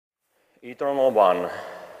Eternal One,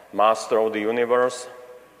 Master of the universe,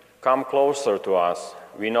 come closer to us.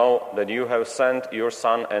 We know that you have sent your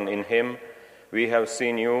Son, and in him we have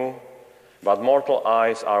seen you, but mortal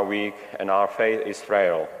eyes are weak and our faith is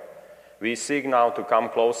frail. We seek now to come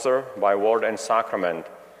closer by word and sacrament,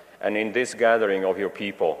 and in this gathering of your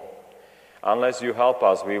people. Unless you help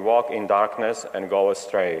us, we walk in darkness and go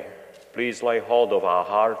astray. Please lay hold of our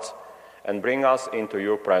hearts and bring us into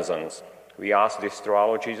your presence. We ask this through our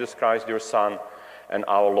Lord Jesus Christ, your Son, and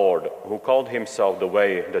our Lord, who called himself the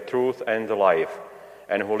way, the truth, and the life,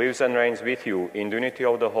 and who lives and reigns with you in the unity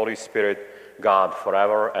of the Holy Spirit, God,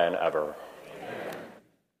 forever and ever. Amen.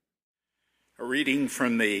 A reading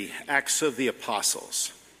from the Acts of the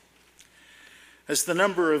Apostles. As the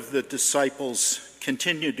number of the disciples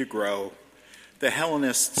continued to grow, the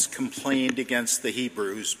Hellenists complained against the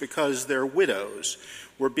Hebrews because their widows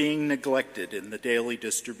were being neglected in the daily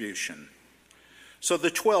distribution. So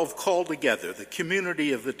the 12 called together the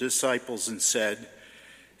community of the disciples and said,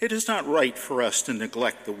 "It is not right for us to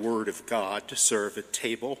neglect the word of God to serve at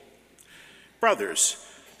table. Brothers,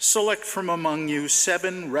 select from among you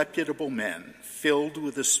 7 reputable men filled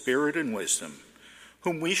with the Spirit and wisdom,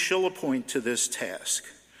 whom we shall appoint to this task,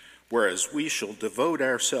 whereas we shall devote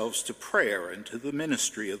ourselves to prayer and to the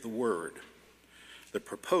ministry of the word." The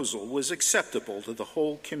proposal was acceptable to the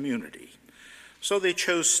whole community. So they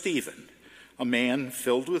chose Stephen, a man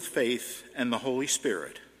filled with faith and the Holy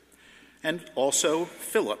Spirit, and also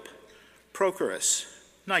Philip, Prochorus,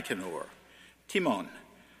 Nicanor, Timon,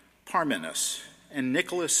 Parmenas, and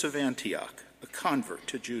Nicholas of Antioch, a convert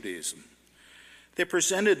to Judaism. They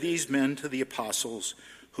presented these men to the apostles,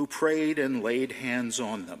 who prayed and laid hands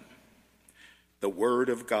on them. The word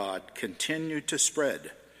of God continued to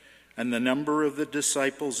spread, and the number of the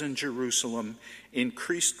disciples in Jerusalem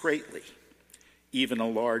increased greatly. Even a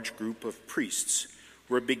large group of priests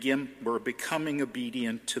were becoming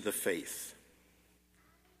obedient to the faith.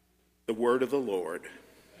 The word of the Lord.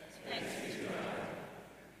 Thanks be to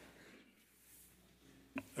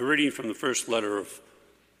God. A reading from the first letter of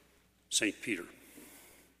St. Peter.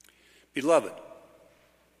 Beloved,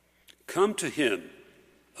 come to him,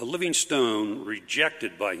 a living stone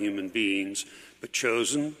rejected by human beings, but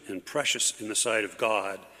chosen and precious in the sight of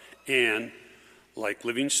God, and like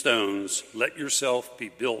living stones, let yourself be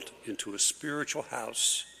built into a spiritual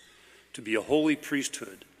house, to be a holy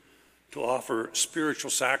priesthood, to offer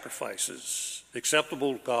spiritual sacrifices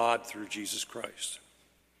acceptable to God through Jesus Christ.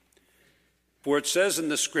 For it says in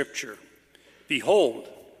the scripture, "Behold,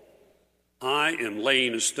 I am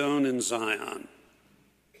laying a stone in Zion,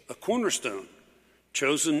 a cornerstone,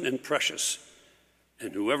 chosen and precious,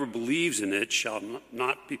 and whoever believes in it shall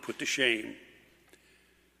not be put to shame.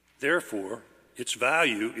 Therefore, its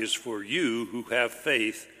value is for you who have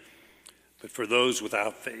faith, but for those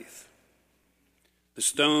without faith. The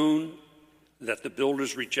stone that the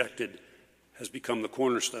builders rejected has become the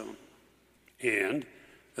cornerstone, and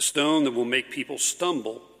a stone that will make people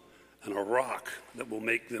stumble, and a rock that will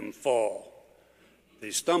make them fall.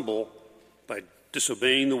 They stumble by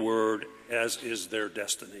disobeying the word, as is their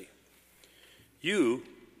destiny. You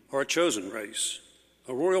are a chosen race,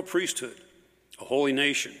 a royal priesthood, a holy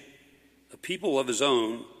nation, a people of his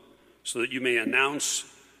own, so that you may announce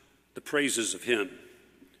the praises of him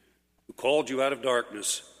who called you out of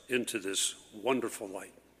darkness into this wonderful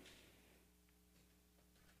light."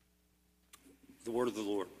 The word of the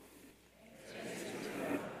Lord.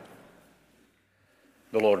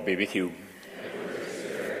 The Lord be with you.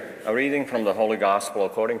 A reading from the Holy Gospel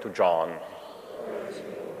according to John.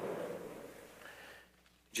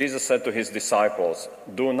 Jesus said to his disciples,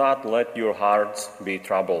 "Do not let your hearts be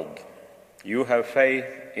troubled. You have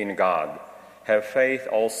faith in God. Have faith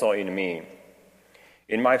also in me.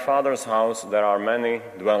 In my Father's house there are many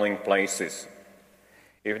dwelling places.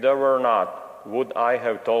 If there were not, would I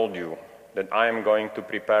have told you that I am going to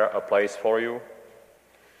prepare a place for you?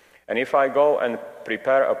 And if I go and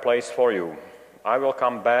prepare a place for you, I will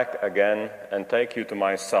come back again and take you to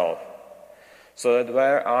myself, so that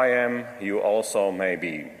where I am, you also may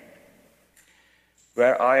be.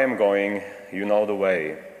 Where I am going, you know the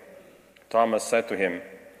way." Thomas said to him,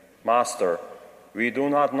 "Master, we do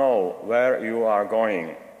not know where you are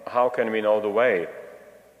going. How can we know the way?"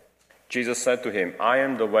 Jesus said to him, "I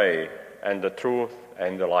am the way and the truth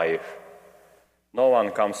and the life. No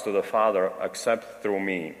one comes to the Father except through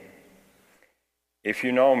me. If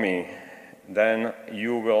you know me, then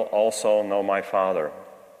you will also know my Father.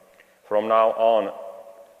 From now on,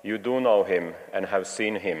 you do know him and have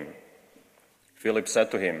seen him." Philip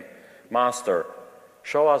said to him, "Master,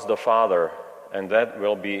 show us the Father, and that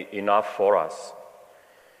will be enough for us."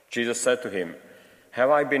 Jesus said to him, Have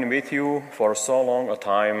I been with you for so long a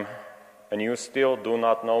time, and you still do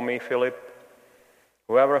not know me, Philip?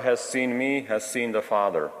 Whoever has seen me has seen the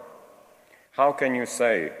Father. How can you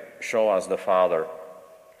say, 'Show us the Father'?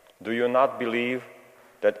 Do you not believe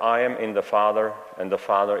that I am in the Father, and the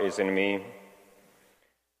Father is in me?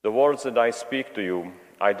 The words that I speak to you,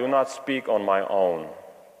 I do not speak on my own.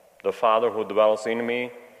 The Father who dwells in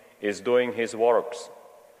me is doing his works.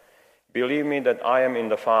 Believe me that I am in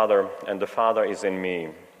the Father, and the Father is in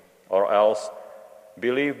me, or else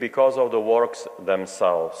believe because of the works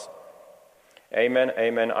themselves. Amen,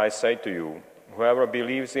 amen, I say to you, whoever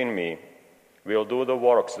believes in me will do the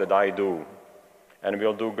works that I do, and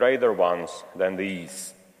will do greater ones than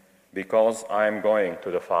these, because I am going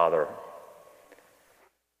to the Father.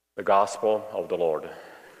 The Gospel of the Lord.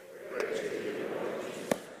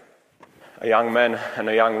 A young man and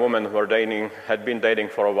a young woman had been dating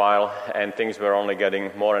for a while, and things were only getting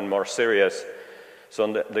more and more serious. So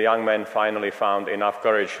the young man finally found enough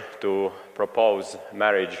courage to propose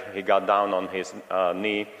marriage. He got down on his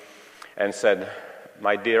knee and said,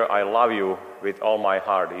 "My dear, I love you with all my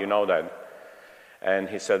heart. You know that." And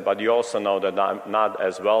he said, "But you also know that I'm not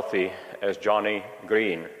as wealthy as Johnny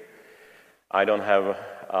Green. I don't have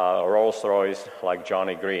a Rolls Royce like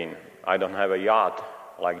Johnny Green. I don't have a yacht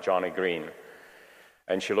like Johnny Green."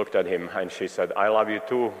 And she looked at him and she said, "I love you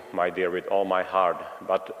too, my dear, with all my heart.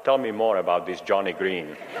 But tell me more about this Johnny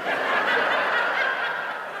Green."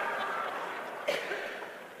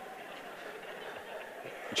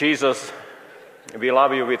 Jesus, we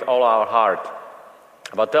love you with all our heart,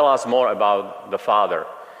 but tell us more about the Father.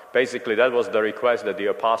 Basically, that was the request that the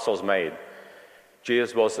apostles made.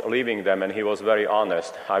 Jesus was leaving them, and he was very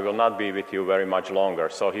honest. "I will not be with you very much longer."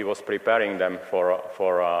 So he was preparing them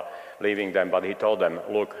for leaving them, but he told them,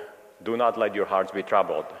 "Look, do not let your hearts be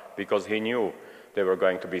troubled," because he knew they were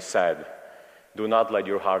going to be sad. "Do not let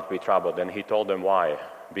your heart be troubled." And he told them why.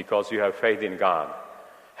 "Because you have faith in God.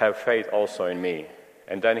 Have faith also in me."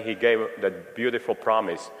 And then he gave that beautiful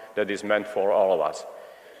promise that is meant for all of us.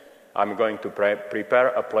 "I'm going to prepare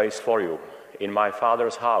a place for you. In my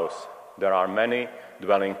Father's house there are many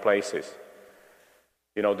dwelling places."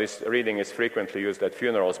 You know, this reading is frequently used at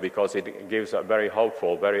funerals because it gives a very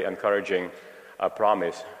hopeful, very encouraging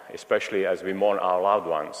promise, especially as we mourn our loved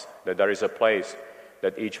ones, that there is a place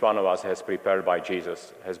that each one of us has prepared by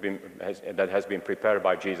Jesus, that has been prepared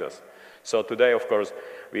by Jesus. So today, of course,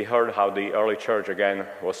 we heard how the early church again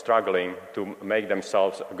was struggling to make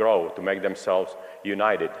themselves grow, to make themselves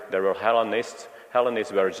united. There were Hellenists.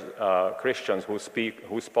 Hellenists were Christians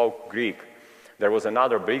who spoke Greek. There was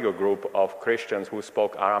another bigger group of Christians who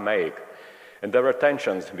spoke Aramaic, and there were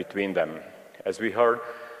tensions between them. As we heard,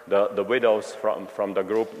 the widows from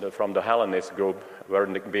the Hellenist group were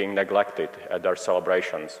being neglected at their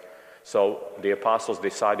celebrations. So the apostles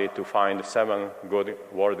decided to find 7 good,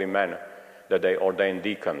 worthy men that they ordained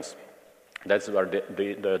deacons. That's where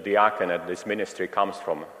the diaconate, this ministry, comes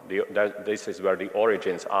from. This is where the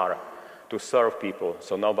origins are, to serve people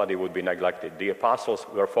so nobody would be neglected. The apostles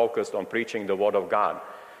were focused on preaching the word of God,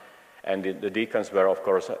 and the deacons were, of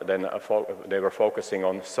course, they were focusing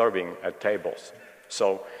on serving at tables.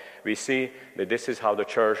 So we see that this is how the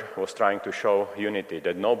church was trying to show unity,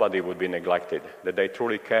 that nobody would be neglected, that they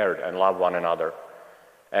truly cared and loved one another.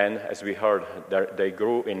 And as we heard, they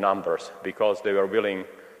grew in numbers because they were willing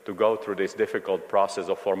to go through this difficult process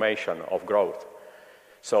of formation, of growth.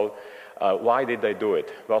 So why did they do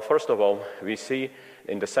it? Well, first of all, we see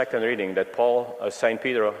in the second reading that St.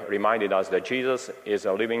 Peter reminded us that Jesus is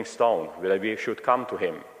a living stone, that we should come to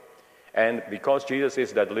him. And because Jesus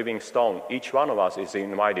is that living stone, each one of us is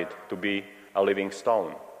invited to be a living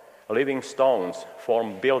stone. Living stones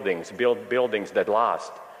form buildings, build buildings that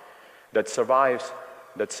last, that survive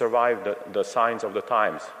the signs of the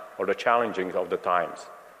times or the challenging of the times.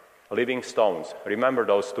 Living stones. Remember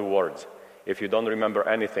those 2 words. If you don't remember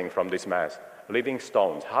anything from this Mass, living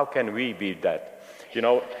stones. How can we be that? You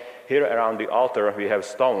know, here around the altar we have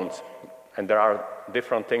stones, and there are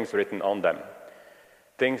different things written on them.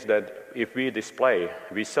 Things that if we display,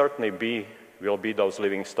 we certainly will be those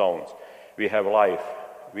living stones. We have life,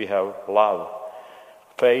 we have love,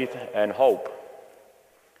 faith, and hope.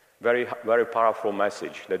 Very, very powerful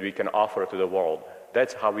message that we can offer to the world.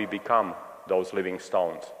 That's how we become those living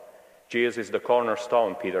stones. Jesus is the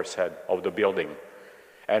cornerstone, Peter said, of the building.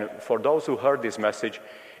 And for those who heard this message,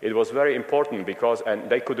 it was very important and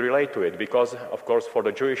they could relate to it because, of course, for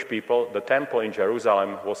the Jewish people, the temple in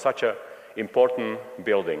Jerusalem was such an important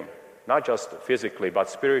building, not just physically, but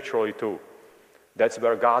spiritually too. That's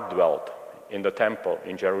where God dwelt, in the temple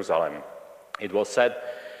in Jerusalem. It was said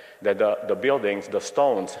that the buildings, the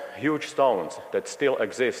stones, huge stones that still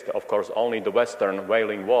exist, of course only the western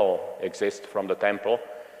Wailing Wall exists from the temple,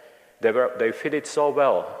 they fitted so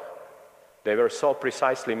well, they were so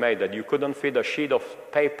precisely made that you couldn't fit a sheet of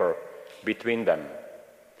paper between them.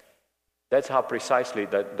 That's how precisely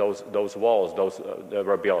that those walls they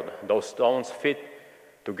were built. Those stones fit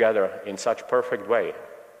together in such perfect way.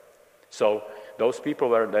 So those people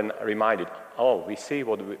were then reminded, oh, we see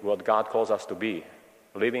what God calls us to be,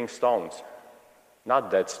 living stones, not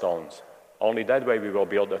dead stones. Only that way we will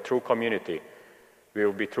build a true community. We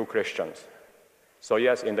will be true Christians. So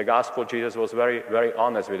yes, in the gospel, Jesus was very, very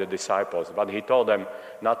honest with the disciples, but he told them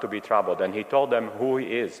not to be troubled, and he told them who he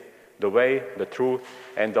is, the way, the truth,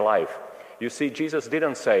 and the life. You see, Jesus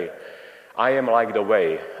didn't say, I am like the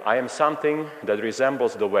way. I am something that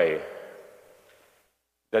resembles the way.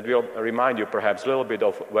 That will remind you perhaps a little bit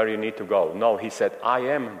of where you need to go. No, he said, I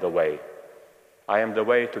am the way. I am the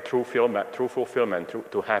way to true fulfillment,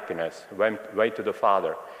 to happiness, way to the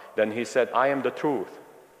Father. Then he said, I am the truth.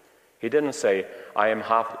 He didn't say, I am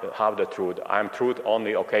half the truth. I am truth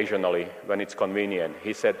only occasionally when it's convenient.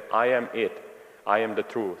 He said, I am it. I am the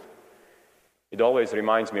truth. It always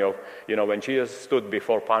reminds me of, when Jesus stood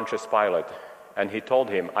before Pontius Pilate and he told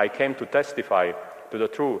him, I came to testify to the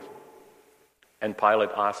truth. And Pilate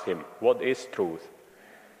asked him, what is truth?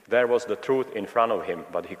 There was the truth in front of him,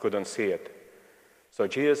 but he couldn't see it. So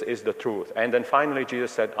Jesus is the truth. And then finally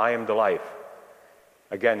Jesus said, I am the life.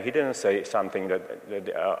 Again, he didn't say something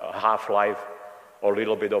that half life or a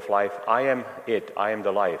little bit of life. I am it. I am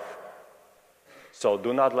the life. So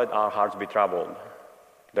do not let our hearts be troubled.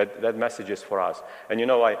 That message is for us. And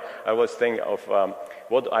I was thinking of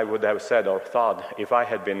what I would have said or thought if I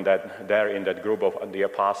had been there in that group of the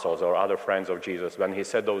apostles or other friends of Jesus when he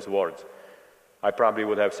said those words. I probably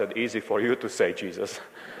would have said, easy for you to say, Jesus.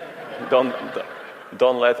 Don't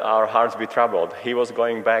let our hearts be troubled. He was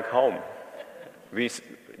going back home.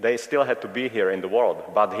 They still had to be here in the world,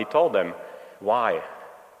 but he told them, why?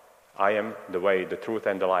 I am the way, the truth,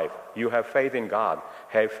 and the life. You have faith in God.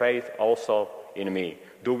 Have faith also in me.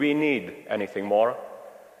 Do we need anything more?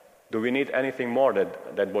 Do we need anything more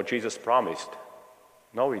than what Jesus promised?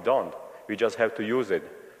 No, we don't. We just have to use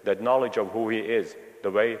it, that knowledge of who he is,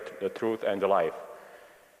 the way, the truth, and the life.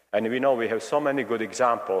 And we know we have so many good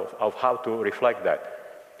examples of how to reflect that.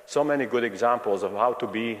 So many good examples of how to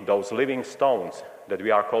be those living stones that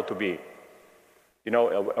we are called to be.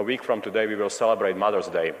 A week from today we will celebrate Mother's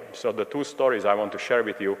Day. So the two stories I want to share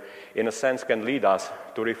with you, in a sense, can lead us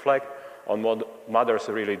to reflect on what mothers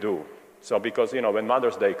really do. So because, when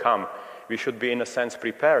Mother's Day comes, we should be, in a sense,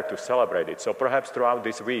 prepared to celebrate it. So perhaps throughout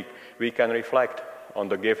this week, we can reflect on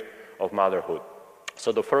the gift of motherhood.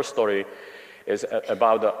 So the first story is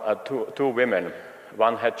about two women.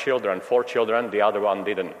 One had children, 4 children, the other one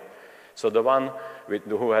didn't. So the one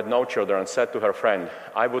who had no children said to her friend,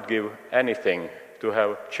 I would give anything to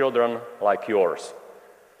have children like yours.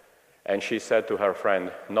 And she said to her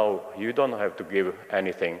friend, no, you don't have to give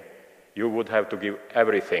anything. You would have to give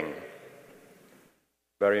everything.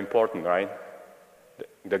 Very important, right?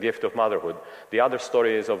 The gift of motherhood. The other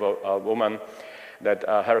story is of a woman that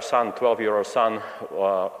her son, 12-year-old son,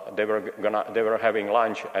 they were having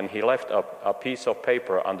lunch, and he left a piece of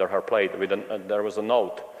paper under her plate. There was a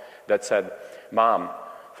note that said, Mom,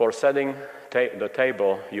 for setting the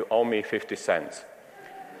table, you owe me 50 cents.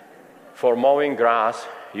 For mowing grass,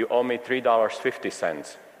 you owe me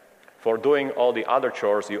 $3.50. For doing all the other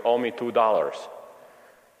chores, you owe me $2.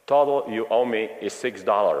 Total you owe me is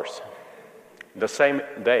 $6. The same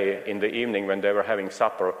day, in the evening when they were having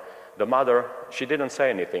supper, the mother, she didn't say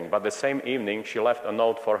anything, but the same evening she left a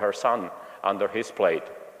note for her son under his plate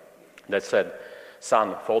that said,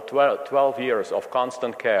 Son, for 12 years of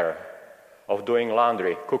constant care, of doing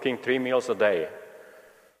laundry, cooking 3 meals a day,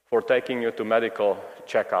 for taking you to medical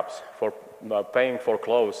checkups, for paying for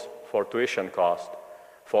clothes, for tuition cost,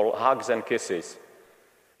 for hugs and kisses,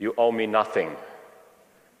 you owe me nothing.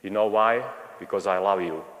 You know why? Because I love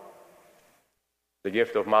you. The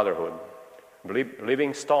gift of motherhood.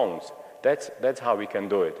 Living stones, that's how we can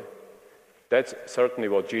do it. That's certainly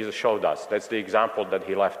what Jesus showed us. That's the example that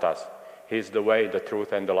he left us. He's the way, the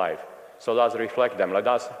truth, and the life. So let us reflect them. Let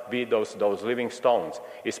us be those living stones,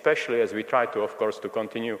 especially as we try to, of course, to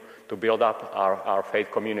continue to build up our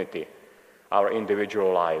faith community, our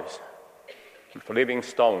individual lives. Living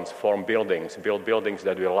stones form buildings, build buildings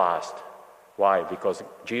that will last. Why? Because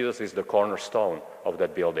Jesus is the cornerstone of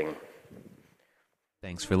that building.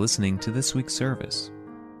 Thanks for listening to this week's service.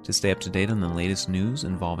 To stay up to date on the latest news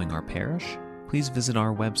involving our parish, please visit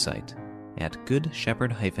our website at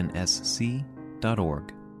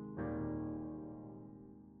goodshepherd-sc.org.